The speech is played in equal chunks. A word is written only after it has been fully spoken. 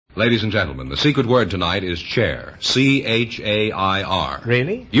Ladies and gentlemen, the secret word tonight is chair. C-H-A-I-R.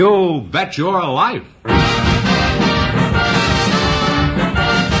 Really? You bet your life.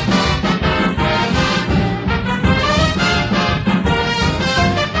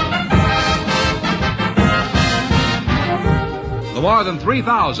 The more than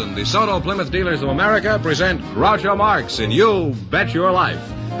 3,000 DeSoto Plymouth dealers of America present Groucho Marx in You Bet Your Life,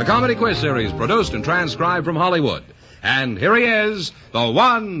 the comedy quiz series produced and transcribed from Hollywood. And here he is, the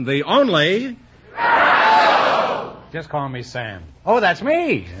one, the only... Just call me Sam. Oh, that's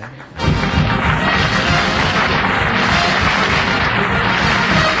me.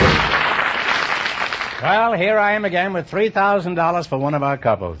 Well, here I am again with $3,000 for one of our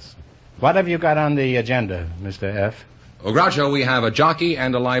couples. What have you got on the agenda, Mr. F.? Well, Groucho, we have a jockey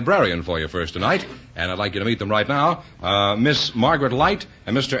and a librarian for you first tonight, and I'd like you to meet them right now. Miss Margaret Light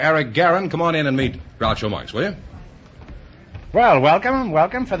and Mr. Eric Guerin, come on in and meet Groucho Marx, will you? Well,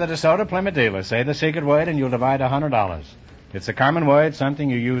 welcome for the DeSoto Plymouth dealer. Say the secret word and you'll divide $100. It's a common word, something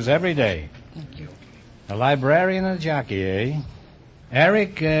you use every day. Thank you. A librarian and a jockey, eh?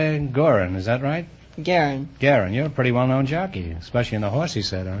 Eric Guerin, is that right? Guerin. Guerin, you're a pretty well-known jockey, especially in the horsey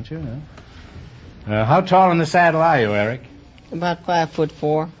set, aren't you? How tall in the saddle are you, Eric? About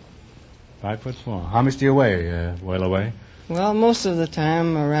 5'4". 5'4". How much do you weigh, well away? Well, most of the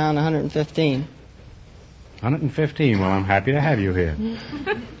time around 115. 115. Well, I'm happy to have you here.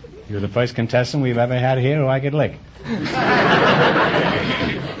 You're the first contestant we've ever had here who I could lick.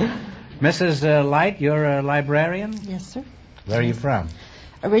 Mrs. Light, you're a librarian? Yes, sir. Where are you from?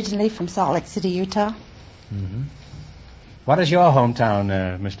 Originally from Salt Lake City, Utah. Mm-hmm. What is your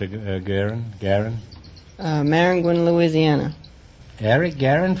hometown, Mr. Guerin? Maringouin, Louisiana. Eric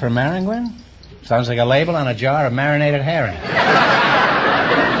Guerin from Maringouin? Sounds like a label on a jar of marinated herring.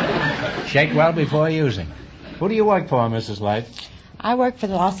 Shake well before using. Who do you work for, Mrs. Light? I work for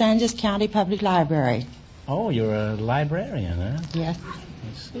the Los Angeles County Public Library. Oh, you're a librarian, huh? Yes.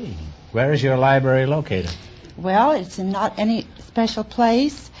 Let's see. Where is your library located? Well, it's in not any special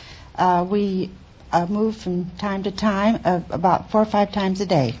place. We move from time to time, about 4 or 5 times a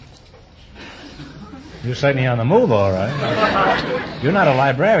day. You're certainly on the move, all right. You're not a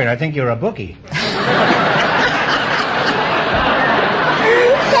librarian. I think you're a bookie.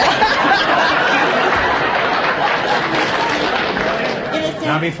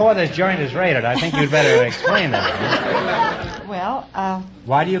 Now, before this joint is raided, I think you'd better explain that. Well,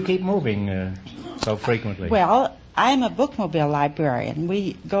 why do you keep moving so frequently? Well, I'm a bookmobile librarian.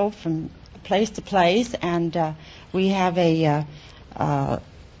 We go from place to place, and we have the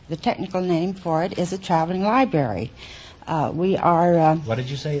technical name for it is a traveling library. We are... what did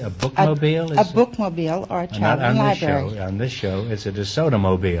you say? A bookmobile? A bookmobile or a traveling library. On this show, it's a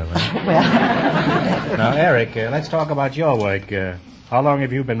DeSoto-mobile. Huh? Well... Now, Eric, let's talk about your work. How long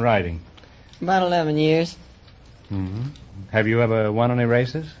have you been riding? About 11 years. Mm-hmm. Have you ever won any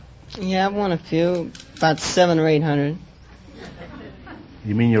races? Yeah, I've won a few, about 700 or 800.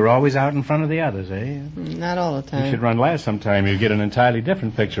 You mean you're always out in front of the others, eh? Not all the time. You should run last sometime. You'll get an entirely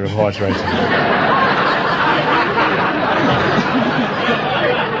different picture of horse racing.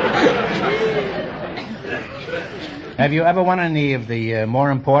 Have you ever won any of the more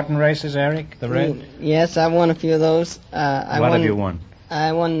important races, Eric, the red? Yes, I've won a few of those. What have you won?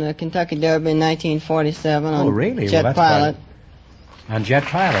 I won the Kentucky Derby in 1947 on really? Jet well, Pilot. On Jet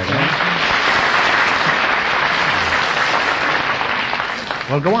Pilot, eh?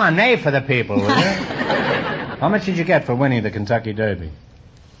 Well, go on, neigh for the people, will you? How much did you get for winning the Kentucky Derby?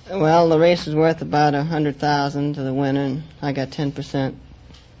 Well, the race was worth about $100,000 to the winner, and I got 10%.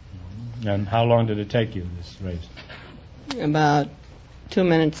 And how long did it take you, this race? About 2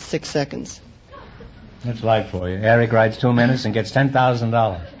 minutes, 6 seconds. That's life for you. Eric rides 2 minutes and gets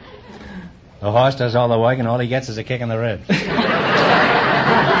 $10,000. The horse does all the work, and all he gets is a kick in the ribs. And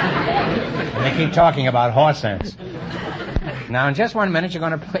they keep talking about horse sense. Now, in just 1 minute, you're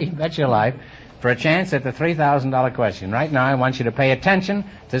going to play Bet Your Life for a chance at the $3,000 question. Right now, I want you to pay attention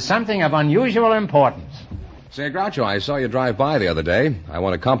to something of unusual importance. Say, Groucho, I saw you drive by the other day. I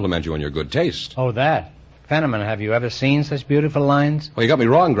want to compliment you on your good taste. Oh, that. Fenneman, have you ever seen such beautiful lines? Well, you got me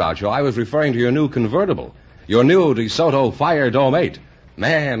wrong, Groucho. I was referring to your new convertible. Your new DeSoto Fire Dome 8.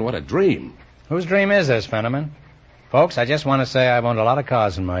 Man, what a dream. Whose dream is this, Fenneman? Folks, I just want to say I've owned a lot of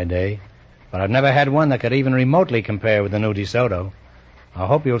cars in my day, but I've never had one that could even remotely compare with the new DeSoto. I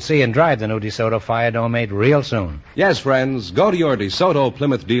hope you'll see and drive the new DeSoto Fire Dome 8 real soon. Yes, friends, go to your DeSoto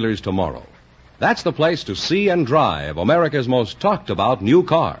Plymouth dealers tomorrow. That's the place to see and drive America's most talked-about new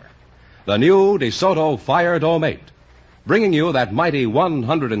car. The new DeSoto Fire Dome 8, bringing you that mighty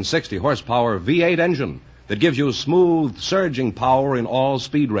 160-horsepower V8 engine that gives you smooth, surging power in all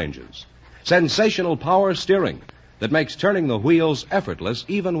speed ranges. Sensational power steering that makes turning the wheels effortless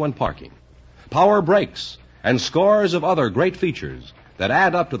even when parking. Power brakes and scores of other great features that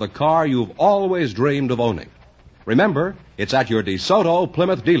add up to the car you've always dreamed of owning. Remember, it's at your DeSoto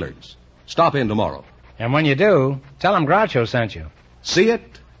Plymouth dealers. Stop in tomorrow. And when you do, tell them Groucho sent you. See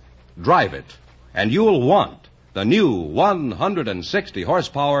it, drive it, and you'll want the new 160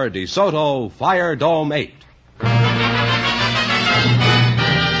 horsepower DeSoto Fire Dome 8.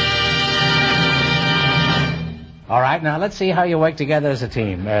 All right, now let's see how you work together as a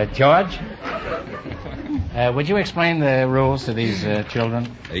team. George, would you explain the rules to these children?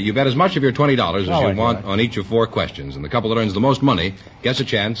 You bet as much of your $20 as Oh, you want on each of 4 questions, and the couple that earns the most money gets a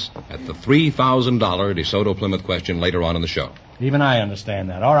chance at the $3,000 DeSoto Plymouth question later on in the show. Even I understand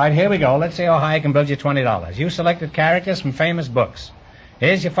that. All right, here we go. Let's see how high I can build you $20. You selected characters from famous books.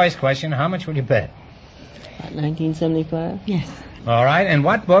 Here's your first question. How much would you bet? 1975? Yes. All right, and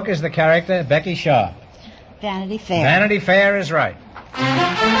what book is the character Becky Shaw? Vanity Fair. Vanity Fair is right.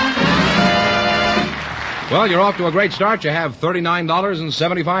 Well, you're off to a great start. You have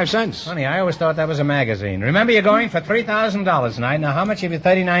 $39.75. Honey, I always thought that was a magazine. Remember, you're going for $3,000 tonight. Now, how much of your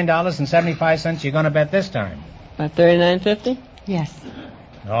 $39.75 you going to bet this time? About $39.50? Yes.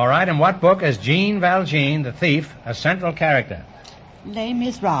 All right, and what book is Jean Valjean, the thief, a central character? Les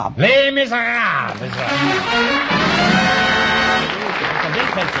Miserables. Les Miserables is right. It's a big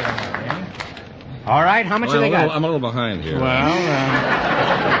picture of that, eh? All right, how much have they got? I'm a little behind here. Well,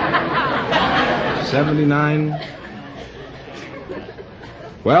 79.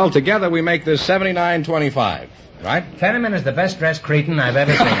 Well, together we make this $79.25, right? Tenement is the best-dressed cretin I've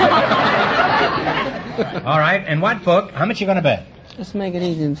ever seen. All right, and what book? How much you going to bet? Let's make it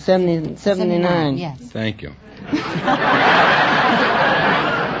easy. 79. Yes. Thank you.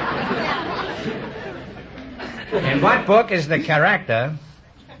 In what book is the character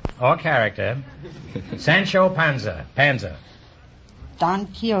Sancho Panza? Don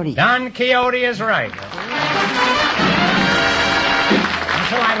Quixote. Don Quixote is right.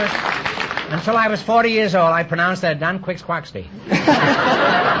 Until I was 40 years old, I pronounced that Don Quixote.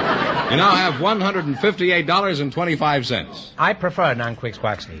 You now have $158.25. I prefer Don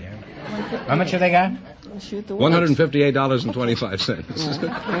Quixote. How much have they got? Shoot the works. $158.25.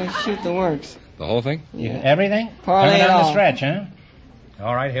 Yeah, shoot the works. The whole thing? Yeah. Everything? Parlay Turn it it on the all. stretch, huh?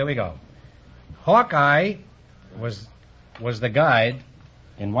 All right, here we go. Hawkeye was the guide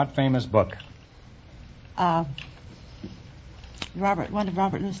in what famous book? One of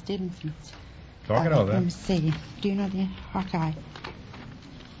Robert Louis Stevenson's. Talk it over. Let me see. Do you know the Hawkeye?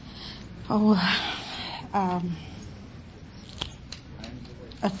 Oh,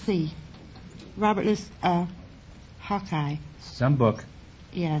 let's see. Robert Louis, Hawkeye. Some book.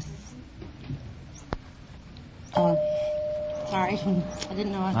 Yes. Sorry, I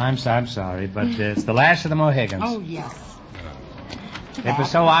didn't know. I'm sorry, but it's The Last of the Mohegans. Oh, yes. It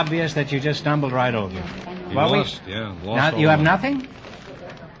was so obvious that you just stumbled right over it. Lost Now, you have nothing?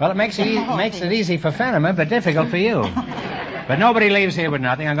 Well, it makes it easy for Fenneman, but difficult for you. But nobody leaves here with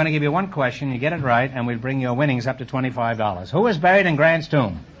nothing. I'm going to give you one question. You get it right, and we'll bring your winnings up to $25. Who is buried in Grant's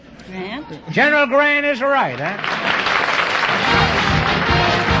tomb? Grant? General Grant is right, huh?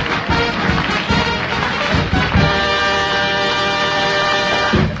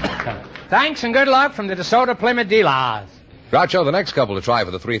 Thanks and good luck from the DeSoto Plymouth dealers. Groucho, the next couple to try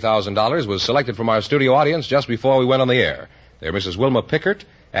for the $3,000 was selected from our studio audience just before we went on the air. They're Mrs. Wilma Pickert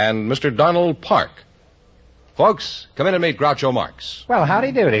and Mr. Donald Park. Folks, come in and meet Groucho Marx. Well,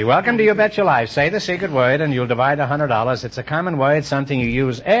 howdy doody. Welcome to You Bet Your Life. Say the secret word and you'll divide $100. It's a common word, something you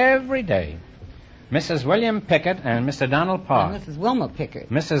use every day. Mrs. William Pickett and Mr. Donald Park. Mrs. Wilma Pickard.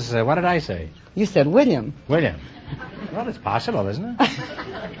 Mrs. What did I say? You said William. William. Well, it's possible, isn't it?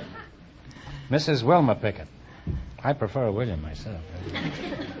 Mrs. Wilma Pickett. I prefer William myself.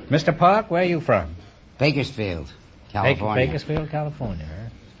 Mr. Park, where are you from? Bakersfield, California. Bakersfield, California, huh?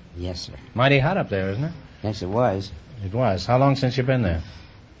 Yes, sir. Mighty hot up there, isn't it? Yes, it was. It was. How long since you've been there?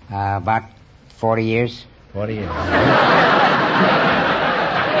 About 40 years. 40 years.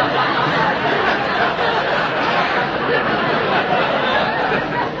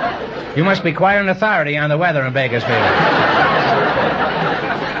 You must be quite an authority on the weather in Bakersfield.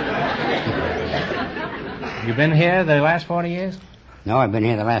 You been here the last 40 years? No, I've been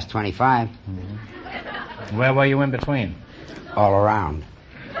here the last 25. Mm-hmm. Where were you in between? All around.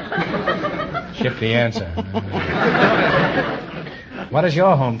 Shifty answer. What is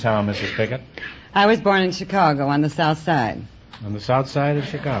your hometown, Mrs. Pickett? I was born in Chicago on the south side. On the south side of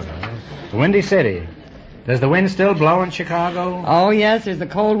Chicago. The Windy City. Does the wind still blow in Chicago? Oh, yes, there's a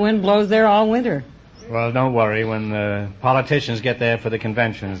cold wind blows there all winter. Well, don't worry. When the politicians get there for the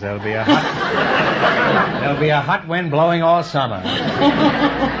conventions, there'll be a hot wind blowing all summer.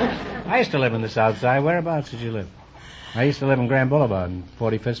 I used to live in the South Side. Whereabouts did you live? I used to live in Grand Boulevard and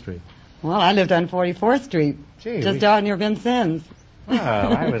 45th Street. Well, I lived on 44th Street, just out near Vincennes.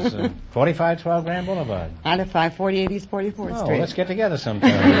 Well, I was 4512 Grand Boulevard. I live 548 East 44th Street. Oh, let's get together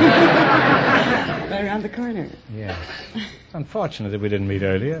sometime. Right around the corner. Yes. It's unfortunate that we didn't meet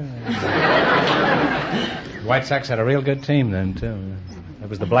earlier. White Sox had a real good team then, too. It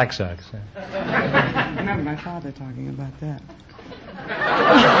was the Black Sox. I remember my father talking about that.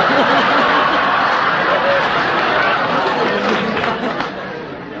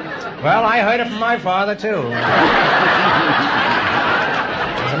 Well, I heard it from my father, too.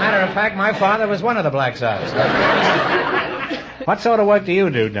 As a matter of fact, my father was one of the Black Sox. What sort of work do you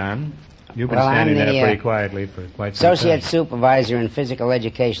do, Don? You've been standing there pretty quietly for quite some time. Associate Supervisor in Physical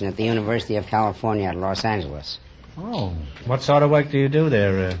Education at the University of California at Los Angeles. Oh. What sort of work do you do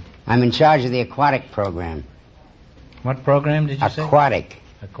there? I'm in charge of the aquatic program. What program did you say? Aquatic.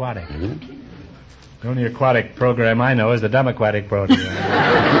 Aquatic. Mm-hmm. The only aquatic program I know is the Democratic program.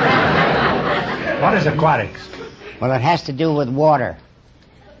 What is aquatics? Well, it has to do with water.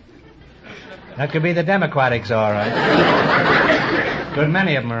 That could be the Democrats, all right. Good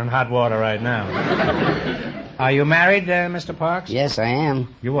many of them are in hot water right now. Are you married, Mr. Parks? Yes, I am.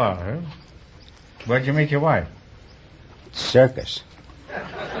 You are, huh? Where'd you meet your wife? Circus.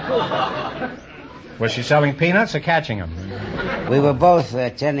 Was she selling peanuts or catching them? We were both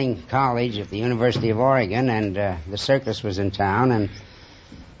attending college at the University of Oregon, and the circus was in town, and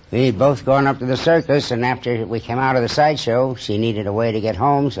we'd both gone up to the circus, and after we came out of the sideshow, she needed a way to get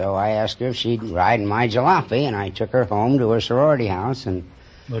home, so I asked her if she'd ride in my jalopy, and I took her home to her sorority house, and...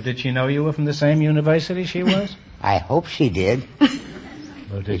 Well, did she know you were from the same university she was? I hope she did.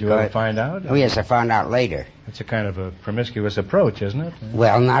 Well, did you ever find out? Oh, yes, I found out later. That's a kind of a promiscuous approach, isn't it?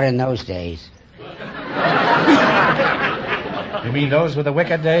 Well, not in those days. You mean those were the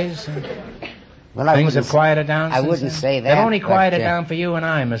wicked days? Well, Things have quieted down I since wouldn't then? say that. They've only quieted down for you and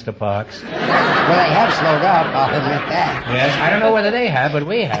I, Mr. Parks. Well, they have slowed up, I'll admit that. Yes, I don't know whether they have, but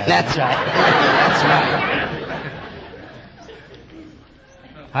we have. That's right. That's right.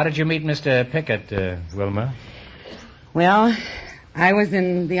 How did you meet Mr. Pickett, Wilma? Well, I was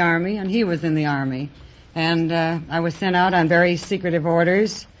in the Army, and he was in the Army. And I was sent out on very secretive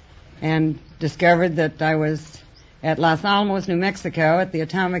orders and discovered that I was at Los Alamos, New Mexico, at the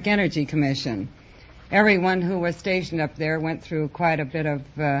Atomic Energy Commission. Everyone who was stationed up there went through quite a bit of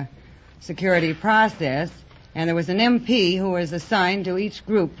security process, and there was an MP who was assigned to each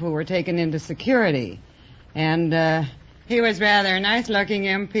group who were taken into security. And he was rather a nice-looking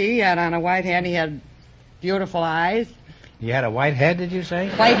MP. He had on a white hat. He had beautiful eyes. He had a white head, did you say?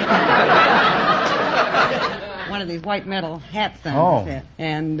 White. One of these white metal hats on his head.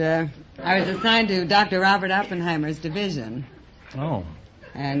 And I was assigned to Dr. Robert Oppenheimer's division. Oh.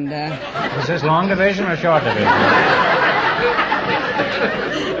 And was this long division or short division?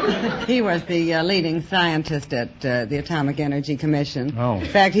 He was the leading scientist at the Atomic Energy Commission. Oh. In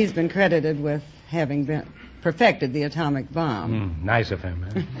fact, he's been credited with having perfected the atomic bomb. Nice of him.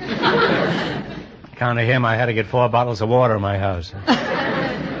 Account of him, I had to get 4 bottles of water in my house.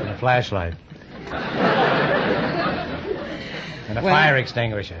 And a flashlight. And a fire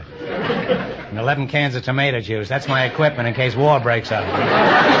extinguisher. And 11 cans of tomato juice. That's my equipment in case war breaks out.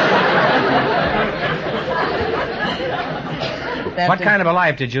 What kind of a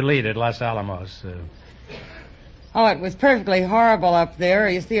life did you lead at Los Alamos? Oh, it was perfectly horrible up there.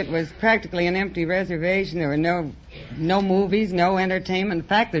 You see, it was practically an empty reservation. There were no movies, no entertainment. In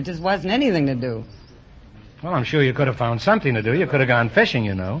fact, there just wasn't anything to do. Well, I'm sure you could have found something to do. You could have gone fishing,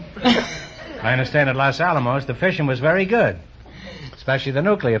 you know. I understand at Los Alamos the fishing was very good, especially the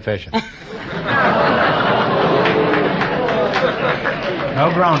nuclear fishing.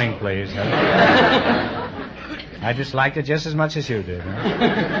 No groaning, please. I disliked it just as much as you did.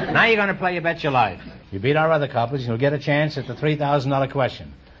 Huh? Now you're going to play You Bet Your Life. You beat our other couples, you'll get a chance at the $3,000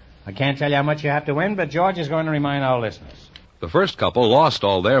 question. I can't tell you how much you have to win, but George is going to remind our listeners. The first couple lost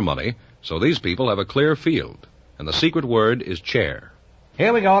all their money, so these people have a clear field. And the secret word is chair.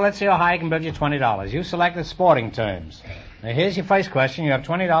 Here we go. Let's see how high I can build you $20. You selected sporting terms. Now, here's your first question. You have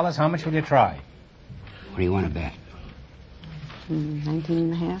 $20. How much will you try? What do you want to bet?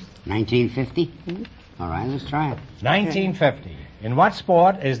 19.5. 1950? Mm-hmm. All right, let's try it. 1950. In what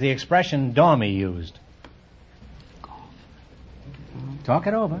sport is the expression dormy used? Golf. Talk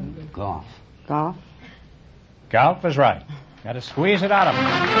it over. Golf. Golf. Golf is right. Got to squeeze it out of him.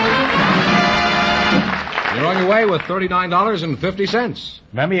 You're on your way with $39.50.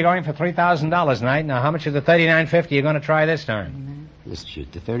 Remember, you're going for $3,000 tonight. Now, how much of the $39.50 you going to try this time? Let's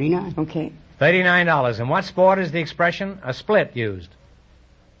shoot the 39. Okay. $39. In what sport is the expression a split used?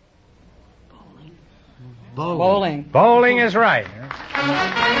 Bowling. Bowling is right.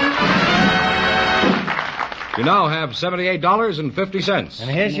 You now have $78.50.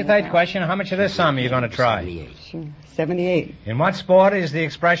 And here's your third question. How much of this sum are you going to try? 78. Sure. 78. In what sport is the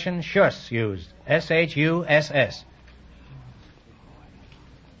expression shuss used? S-H-U-S-S.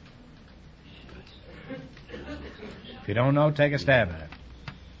 If you don't know, take a stab at it.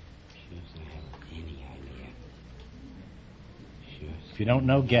 If you don't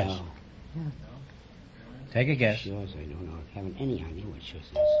know, guess. Take a guess. Sure, I don't know. I haven't any idea what shoes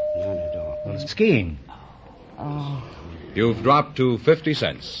is. None at all. Well, it's skiing. Oh. You've dropped to 50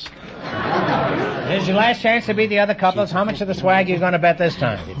 cents. Here's your last chance to beat the other couples. How much of the swag are you going to bet this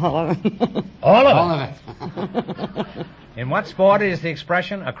time? All of it. All of it. All of it. In what sport is the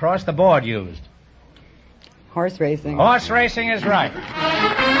expression across the board used? Horse racing. Horse racing is right.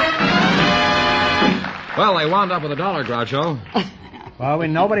 Well, they wound up with $1, Groucho. Well,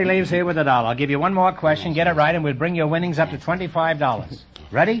 nobody leaves here with $1. I'll give you one more question. Get it right, and we'll bring your winnings up to $25.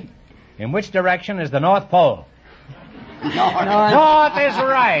 Ready? In which direction is the North Pole? North. North is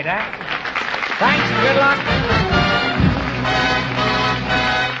right, eh? Thanks and good luck.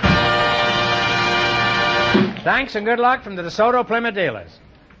 Thanks and good luck from the DeSoto Plymouth dealers.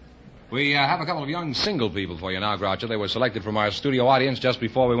 We have a couple of young single people for you now, Groucho. They were selected from our studio audience just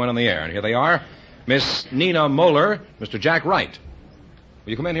before we went on the air. And here they are, Miss Nina Moeller, Mr. Jack Wright.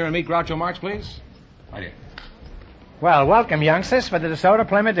 Will you come in here and meet Groucho Marx, please? Right here. Well, welcome, youngsters, for the DeSoto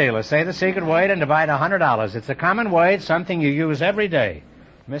Plymouth dealers. Say the secret word and divide $100. It's a common word, something you use every day.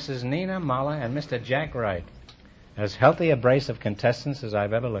 Mrs. Nina Moeller and Mr. Jack Wright. As healthy a brace of contestants as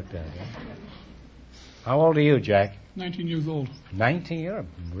I've ever looked at. How old are you, Jack? 19 years old. 19? You're a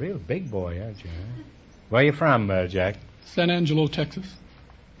real big boy, aren't you? Huh? Where are you from, Jack? San Angelo, Texas.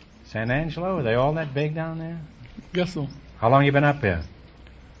 San Angelo? Are they all that big down there? Guess so. How long you been up here?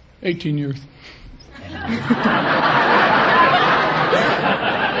 18 years.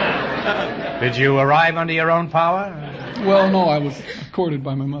 Did you arrive under your own power? Well, no, I was courted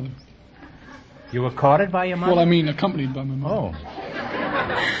by my mother. You were courted by your mother? Well, I mean accompanied by my mother.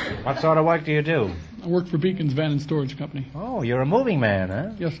 Oh. What sort of work do you do? I work for Beacon's Van and Storage Company. Oh, you're a moving man,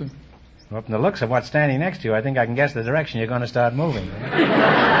 huh? Yes, sir. Well, from the looks of what's standing next to you, I think I can guess the direction you're going to start moving.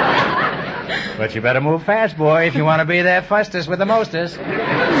 But you better move fast, boy, if you want to be there fastest with the mostest.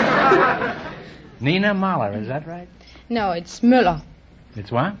 Nina Moeller, is that right? No, it's Müller. It's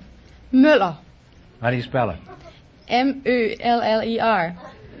what? Müller. How do you spell it? M-U-L-L-E-R.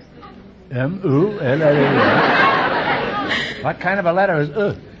 M-U-L-L-E-R. What kind of a letter is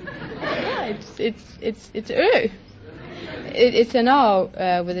It's Ö. It's an O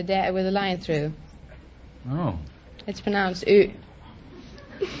with a line through. Oh. It's pronounced Ö.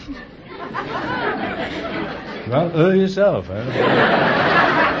 Well, yourself, huh?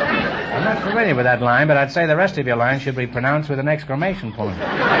 I'm not familiar with that line, but I'd say the rest of your line should be pronounced with an exclamation point.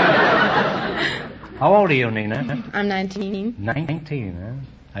 How old are you, Nina? I'm 19. 19, huh?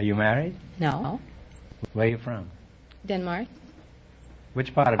 Are you married? No. Where are you from? Denmark.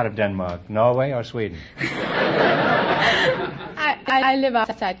 Which part of Denmark? Norway or Sweden? I live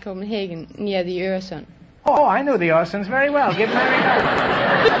outside Copenhagen, near the Øresund. Oh, I know the Orsunds very well. Get married up.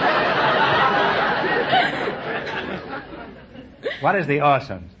 What is the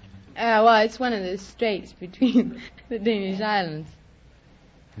Orsund? Well, it's one of the straits between the Danish islands.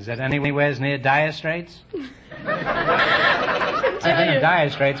 Is that anywhere near Dire Straits? I've been in Dire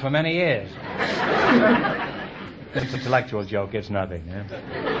Straits for many years. It's an intellectual joke. It's nothing. Eh?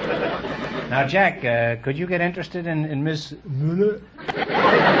 Now, Jack, could you get interested in Miss Müller?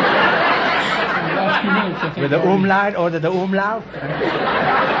 With the umlaut or the umlaut?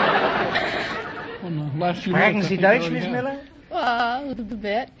 Sprechen Sie Deutsch, Miss Müller? Well, a little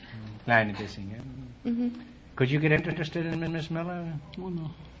bit. Kleine bisschen, yeah. Mm-hmm. Could you get interested in Miss Müller? Oh,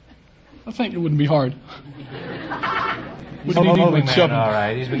 no. I think it wouldn't be hard. He's a moving man, all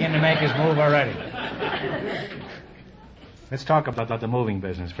right. He's beginning to make his move already. Let's talk about the moving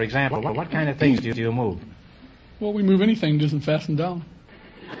business. For example, what kind of things do you move? Well, we move anything that isn't fastened down.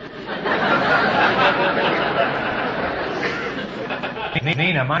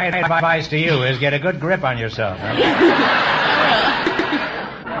 Nina, my advice to you is get a good grip on yourself. Huh?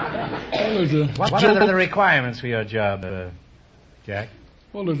 What are the requirements for your job, Jack?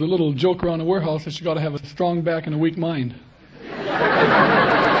 Well, there's a little joke around the warehouse that you got to have a strong back and a weak mind.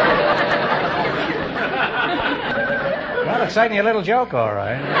 Well, it's certainly a little joke, all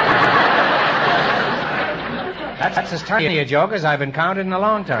right. That's as tiny a joke as I've encountered in a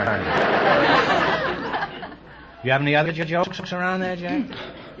long time. You have any other jokes around there, Jack?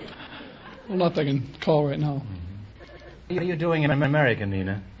 Well, not that I can call right now. What are you doing in America,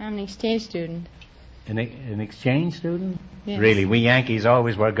 Nina? I'm an exchange student. An exchange student? Yes. Really, we Yankees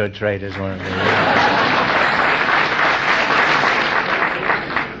always were good traders, weren't we?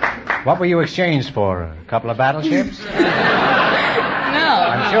 What were you exchanged for? A couple of battleships? No.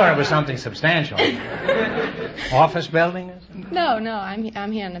 I'm sure it was something substantial. Office building? No,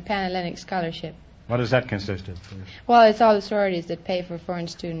 I'm here on a Pan-Atlantic scholarship. What does that consist of? Well, it's all the sororities that pay for a foreign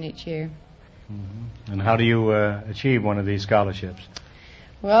student each year. Mm-hmm. And how do you achieve one of these scholarships?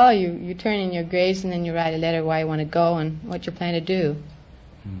 Well, you turn in your grades and then you write a letter why you want to go and what you plan to do.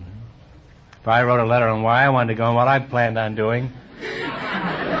 Mm-hmm. If I wrote a letter on why I wanted to go and what I planned on doing,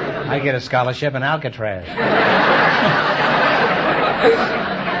 I get a scholarship in Alcatraz.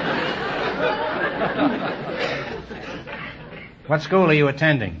 What school are you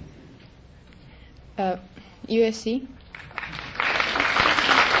attending? USC.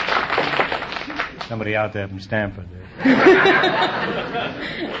 Somebody out there from Stanford.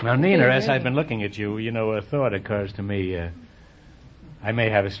 Now, Nina, as I've been looking at you, a thought occurs to me. I may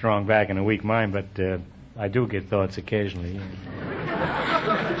have a strong back and a weak mind, but I do get thoughts occasionally.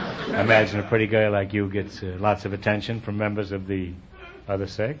 I imagine a pretty girl like you gets lots of attention from members of the other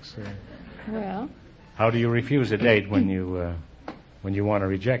sex. Well. How do you refuse a date when you want to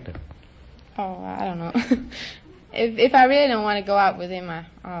reject it? Oh, I don't know. If I really don't want to go out with him,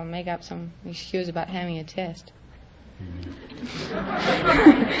 I'll make up some excuse about having a test.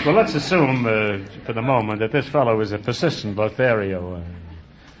 Well, let's assume for the moment that this fellow is a persistent Lothario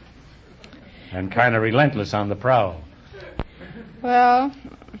and kind of relentless on the prowl. Well,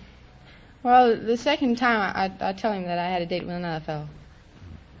 the second time I tell him that I had a date with another fellow.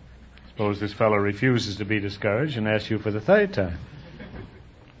 Suppose this fellow refuses to be discouraged and asks you for the third time.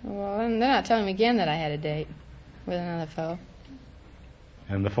 Well, and then I tell him again that I had a date with another fellow.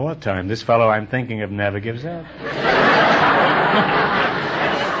 And the fourth time, this fellow I'm thinking of never gives up.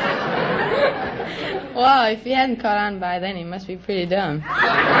 Well, if he hadn't caught on by then, he must be pretty dumb.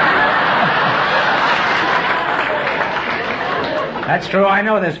 That's true. I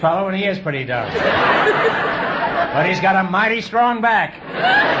know this fellow, and he is pretty dumb. But he's got a mighty strong back.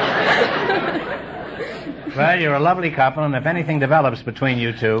 Well, you're a lovely couple, and if anything develops between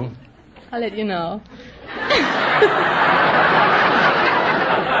you two... I'll let you know.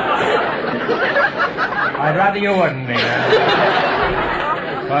 I'd rather you wouldn't, Nina.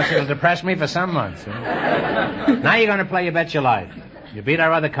 Of course, it'll depress me for some months. Now you're going to play You Bet Your Life. You beat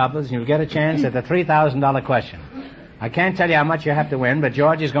our other couples, and you'll get a chance at the $3,000 question. I can't tell you how much you have to win, but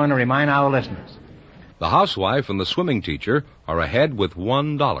George is going to remind our listeners. The housewife and the swimming teacher are ahead with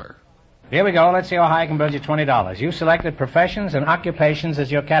 $1. Here we go. Let's see how high I can build you $20. You selected professions and occupations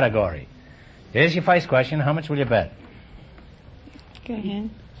as your category. Here's your first question. How much will you bet? Go ahead.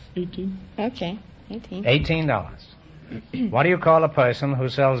 18. Okay, 18. $18. What do you call a person who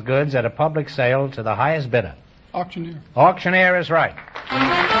sells goods at a public sale to the highest bidder? Auctioneer. Auctioneer is right.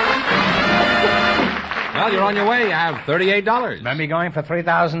 Well, you're on your way. You have $38. Remember, you're going for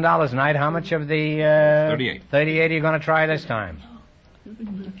 $3,000 tonight. How much of the... 38. 38 are you going to try this time?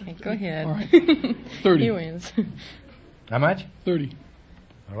 Okay, go ahead. All right. 30. He wins. How much? 30.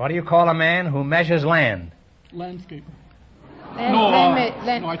 What do you call a man who measures land? Landscaper. Land, No,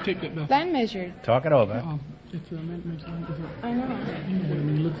 land no, I take that back. land measured. Talk it over. It's a land. I know.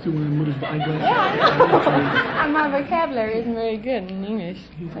 When you look through one of the eyeglasses. Yeah, I know. My vocabulary isn't very good in English.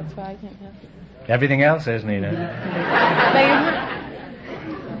 That's why I can't help it. Everything else is, Nina.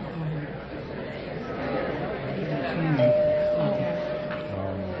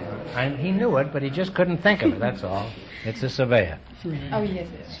 He knew it, but he just couldn't think of it, that's all. It's a surveyor. Oh, yes,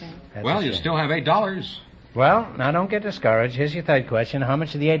 that's right. Well, you still have $8. Well, now don't get discouraged. Here's your third question. How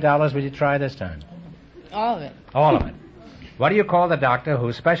much of the $8 will you try this time? All of it. All of it. What do you call the doctor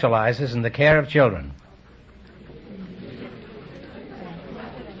who specializes in the care of children?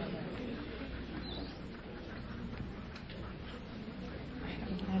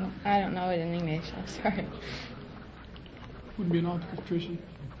 I don't know it in English. I'm sorry. Would be an obstetrician.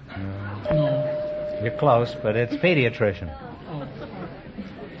 No. You're close, but it's pediatrician. Oh.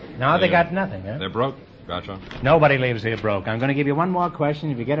 Now they got nothing, huh? They're broke, Groucho. Nobody leaves here broke. I'm going to give you one more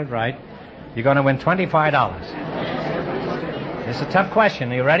question. If you get it right, you're going to win $25. It's a tough question.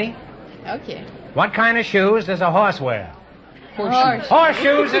 Are you ready? Okay. What kind of shoes does a horse wear? Horse.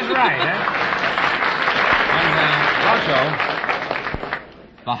 Horseshoes is right, huh? And, Groucho,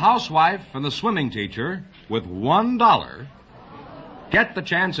 the housewife and the swimming teacher with $1 get the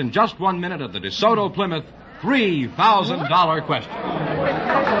chance in just 1 minute at the DeSoto Plymouth $3,000 question.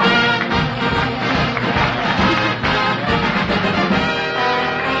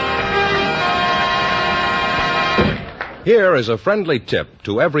 Here is a friendly tip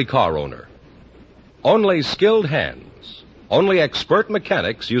to every car owner. Only skilled hands, only expert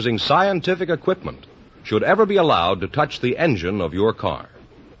mechanics using scientific equipment should ever be allowed to touch the engine of your car.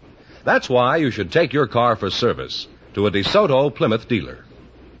 That's why you should take your car for service to a DeSoto Plymouth dealer.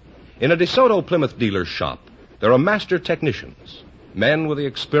 In a DeSoto Plymouth dealer's shop, there are master technicians, men with the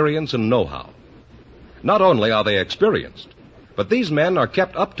experience and know-how. Not only are they experienced, but these men are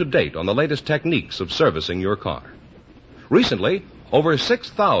kept up to date on the latest techniques of servicing your car. Recently, over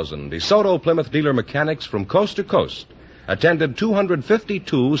 6,000 DeSoto Plymouth dealer mechanics from coast to coast attended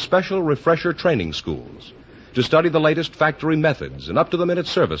 252 special refresher training schools to study the latest factory methods and up-to-the-minute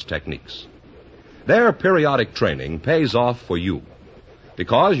service techniques. Their periodic training pays off for you,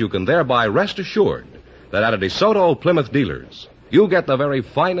 because you can thereby rest assured that at a DeSoto Plymouth dealers, you get the very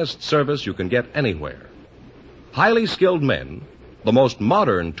finest service you can get anywhere. Highly skilled men, the most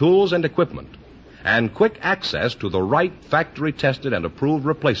modern tools and equipment, and quick access to the right factory-tested and approved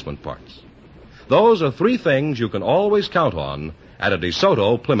replacement parts. Those are three things you can always count on at a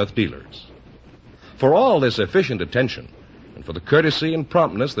DeSoto Plymouth dealers. For all this efficient attention, and for the courtesy and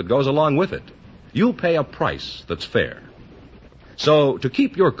promptness that goes along with it, you pay a price that's fair. So, to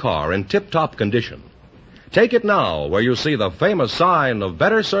keep your car in tip-top condition, take it now where you see the famous sign of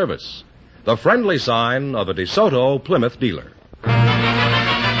better service, the friendly sign of a DeSoto Plymouth dealer.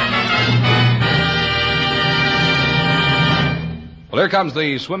 Well, here comes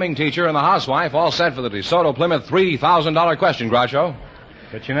the swimming teacher and the housewife, all set for the DeSoto Plymouth $3,000 question, Groucho.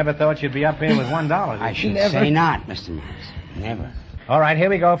 But you never thought you'd be up here with $1. I should say not, Mr. Marx. Never. All right, here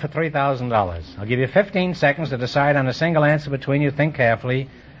we go for $3,000. I'll give you 15 seconds to decide on a single answer between you. Think carefully,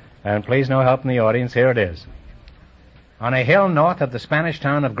 and please no help from the audience. Here it is. On a hill north of the Spanish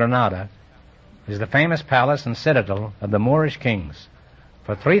town of Granada is the famous palace and citadel of the Moorish kings.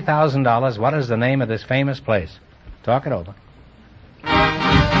 For $3,000, what is the name of this famous place? Talk it over.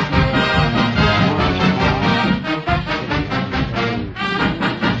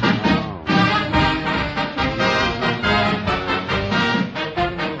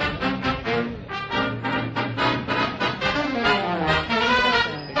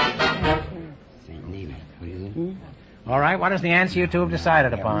 All right, what is the answer you two have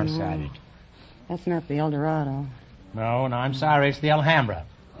decided upon? That's not the El Dorado. No, I'm sorry, it's the Alhambra.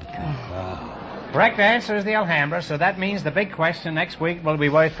 Correct answer is the Alhambra, so that means the big question next week will be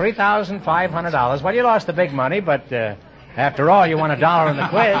worth $3,500. Well, you lost the big money, but after all, you won $1 in the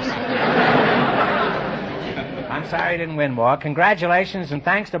quiz. I'm sorry you didn't win more. Congratulations, and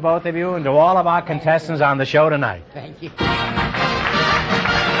thanks to both of you and to all of our contestants on the show tonight. Thank you.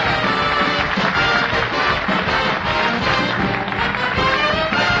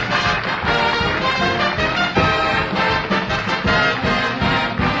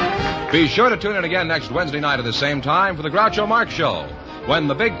 Be sure to tune in again next Wednesday night at the same time for the Groucho Marx Show, when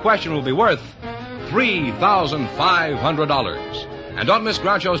the big question will be worth $3,500. And don't miss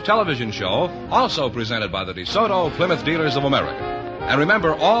Groucho's television show, also presented by the DeSoto Plymouth Dealers of America. And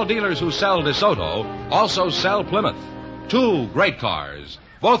remember, all dealers who sell DeSoto also sell Plymouth. Two great cars,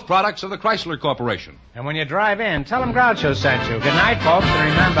 both products of the Chrysler Corporation. And when you drive in, tell them Groucho sent you. Good night, folks, and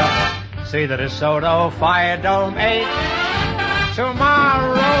remember, see the DeSoto Fire Dome 8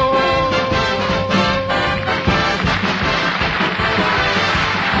 tomorrow.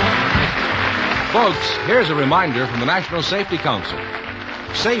 Folks, here's a reminder from the National Safety Council.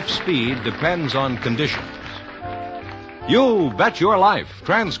 Safe speed depends on conditions. You Bet Your Life,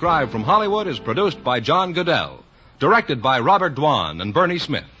 transcribed from Hollywood, is produced by John Goodell, directed by Robert Dwan and Bernie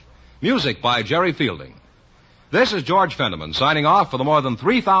Smith, music by Jerry Fielding. This is George Fenneman signing off for the more than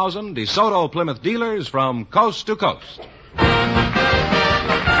 3,000 DeSoto Plymouth dealers from coast to coast.